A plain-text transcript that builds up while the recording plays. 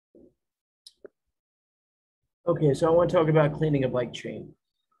Okay, so I want to talk about cleaning a bike chain.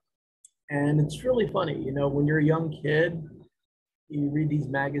 And it's really funny, when you're a young kid, you read these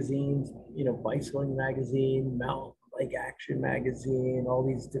magazines, Bicycling Magazine, Mountain Bike Action Magazine, all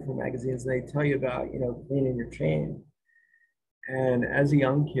these different magazines, and they tell you about, cleaning your chain. And as a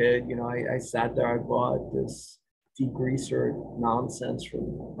young kid, I sat there, I bought this degreaser nonsense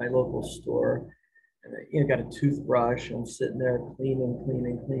from my local store. And got a toothbrush. I'm sitting there cleaning,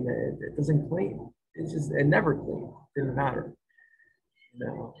 cleaning, cleaning. It doesn't clean. It never cleaned. Didn't matter.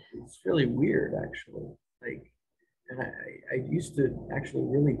 It's really weird actually. Like, and I used to actually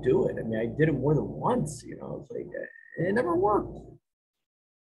really do it. I mean, I did it more than once. It's like it never worked.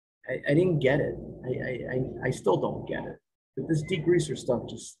 I didn't get it. I still don't get it. But this degreaser stuff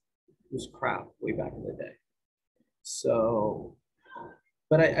just was crap way back in the day. So,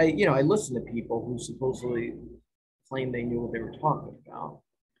 but I listen to people who supposedly claim they knew what they were talking about.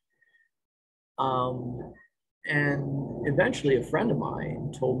 Um, and eventually, a friend of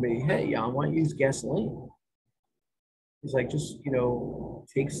mine told me, "Hey, why don't you use gasoline?" He's like, just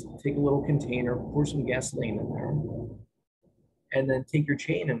take a little container, pour some gasoline in there, and then take your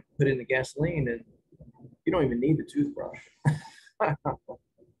chain and put it in the gasoline, and you don't even need the toothbrush.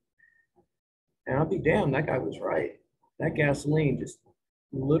 And I'll be damned, that guy was right. That gasoline just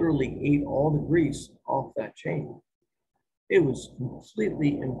literally ate all the grease off that chain. It was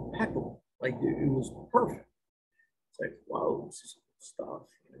completely impeccable. Like it was perfect. It's like, wow, this is good stuff.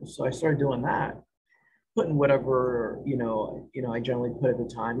 So I started doing that, putting whatever I generally put at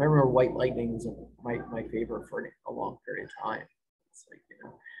the time. I remember White Lightning was my favorite for a long period of time. It's like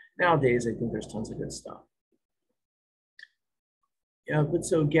nowadays I think there's tons of good stuff. Yeah, but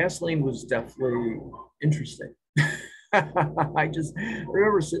so gasoline was definitely interesting. I just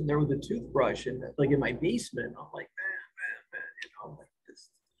remember sitting there with a toothbrush and like in my basement, I'm like, man, like this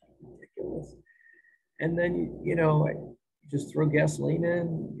is ridiculous. And then I just throw gasoline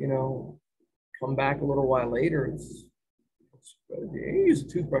in, come back a little while later. You use a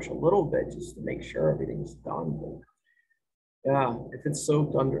toothbrush a little bit just to make sure everything's done. But yeah, if it's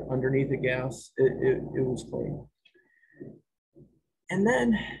soaked underneath the gas, it was clean. And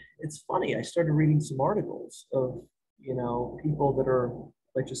then it's funny, I started reading some articles of, people that are,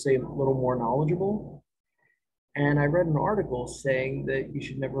 let's just say, a little more knowledgeable. And I read an article saying that you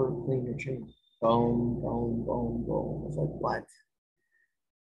should never clean your chain. Boom, boom, boom, boom. I was like, what?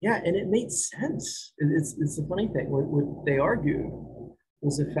 Yeah, and it made sense. It's the funny thing. What they argued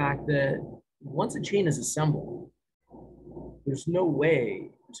was the fact that once a chain is assembled, there's no way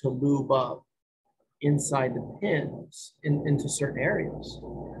to lube up inside the pins into certain areas.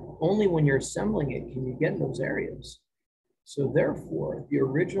 Only when you're assembling it can you get in those areas. So therefore, the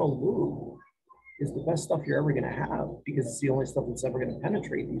original lube is the best stuff you're ever going to have because it's the only stuff that's ever going to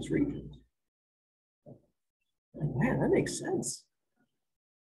penetrate these regions. Like, man, that makes sense.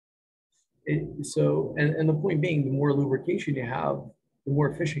 And the point being, the more lubrication you have, the more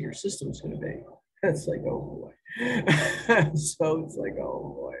efficient your system is going to be. It's like, oh boy. So it's like,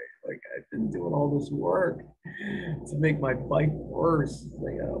 oh boy, like I've been doing all this work to make my bike worse. It's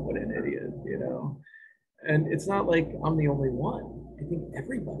like, oh, what an idiot. And it's not like I'm the only one. I think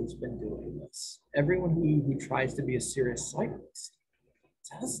everybody's been doing this. Everyone who tries to be a serious cyclist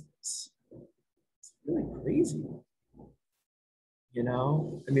does this. It's really crazy.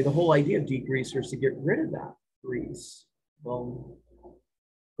 I mean, the whole idea of degreaser is to get rid of that grease. Well,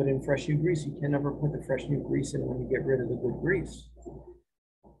 put in fresh new grease. You can never put the fresh new grease in when you get rid of the good grease.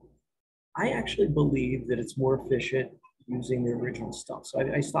 I actually believe that it's more efficient using the original stuff. So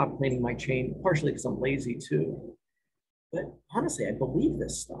I stopped cleaning my chain, partially because I'm lazy too. But honestly, I believe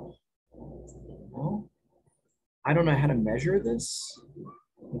this stuff. I don't know how to measure this.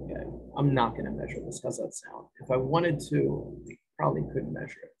 Okay, I'm not going to measure this. How's that sound? If I wanted to, I probably could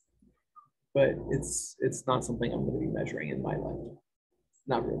measure it, but it's not something I'm going to be measuring in my life.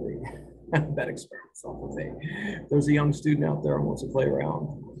 Not really. That experience off of me. If there's a young student out there who wants to play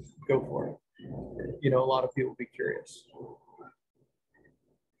around, go for it. A lot of people will be curious.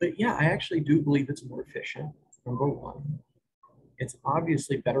 But yeah, I actually do believe it's more efficient. Number one, it's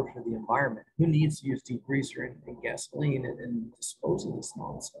obviously better for the environment. Who needs to use degreaser and gasoline and dispose of this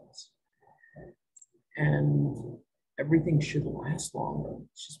nonsense? And everything should last longer.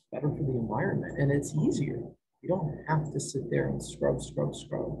 It's just better for the environment and it's easier. You don't have to sit there and scrub, scrub,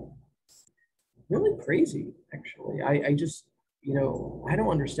 scrub. Really crazy, actually. I just, I don't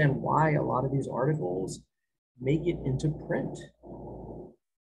understand why a lot of these articles make it into print.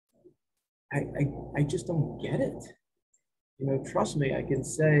 I just don't get it. Trust me, I can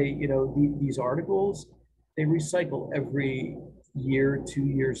say, these articles, they recycle every year, 2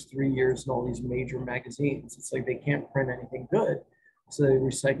 years, 3 years in all these major magazines. It's like they can't print anything good, so they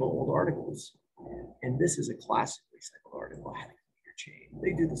recycle old articles. And this is a classic recycled article. How to clean your chain.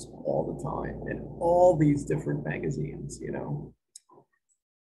 They do this all the time in all these different magazines, you know.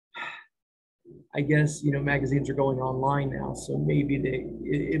 I guess, you know, magazines are going online now, so maybe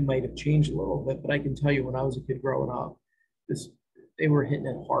it might have changed a little bit, but I can tell you when I was a kid growing up, this they were hitting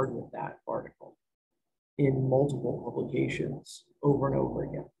it hard with that article in multiple publications over and over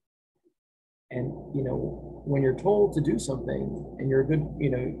again. And you know, when you're told to do something and you're a good,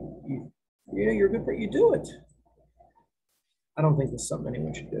 you're good for it, you do it. I don't think this is something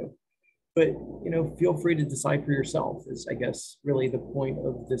anyone should do. But you know, feel free to decide for yourself is I guess really the point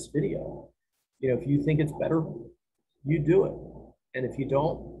of this video. You know, if you think it's better, you do it. And if you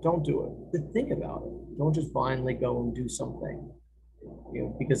don't do it. But think about it. Don't just blindly go and do something, you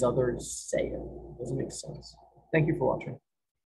know, because others say it. It doesn't make sense. Thank you for watching.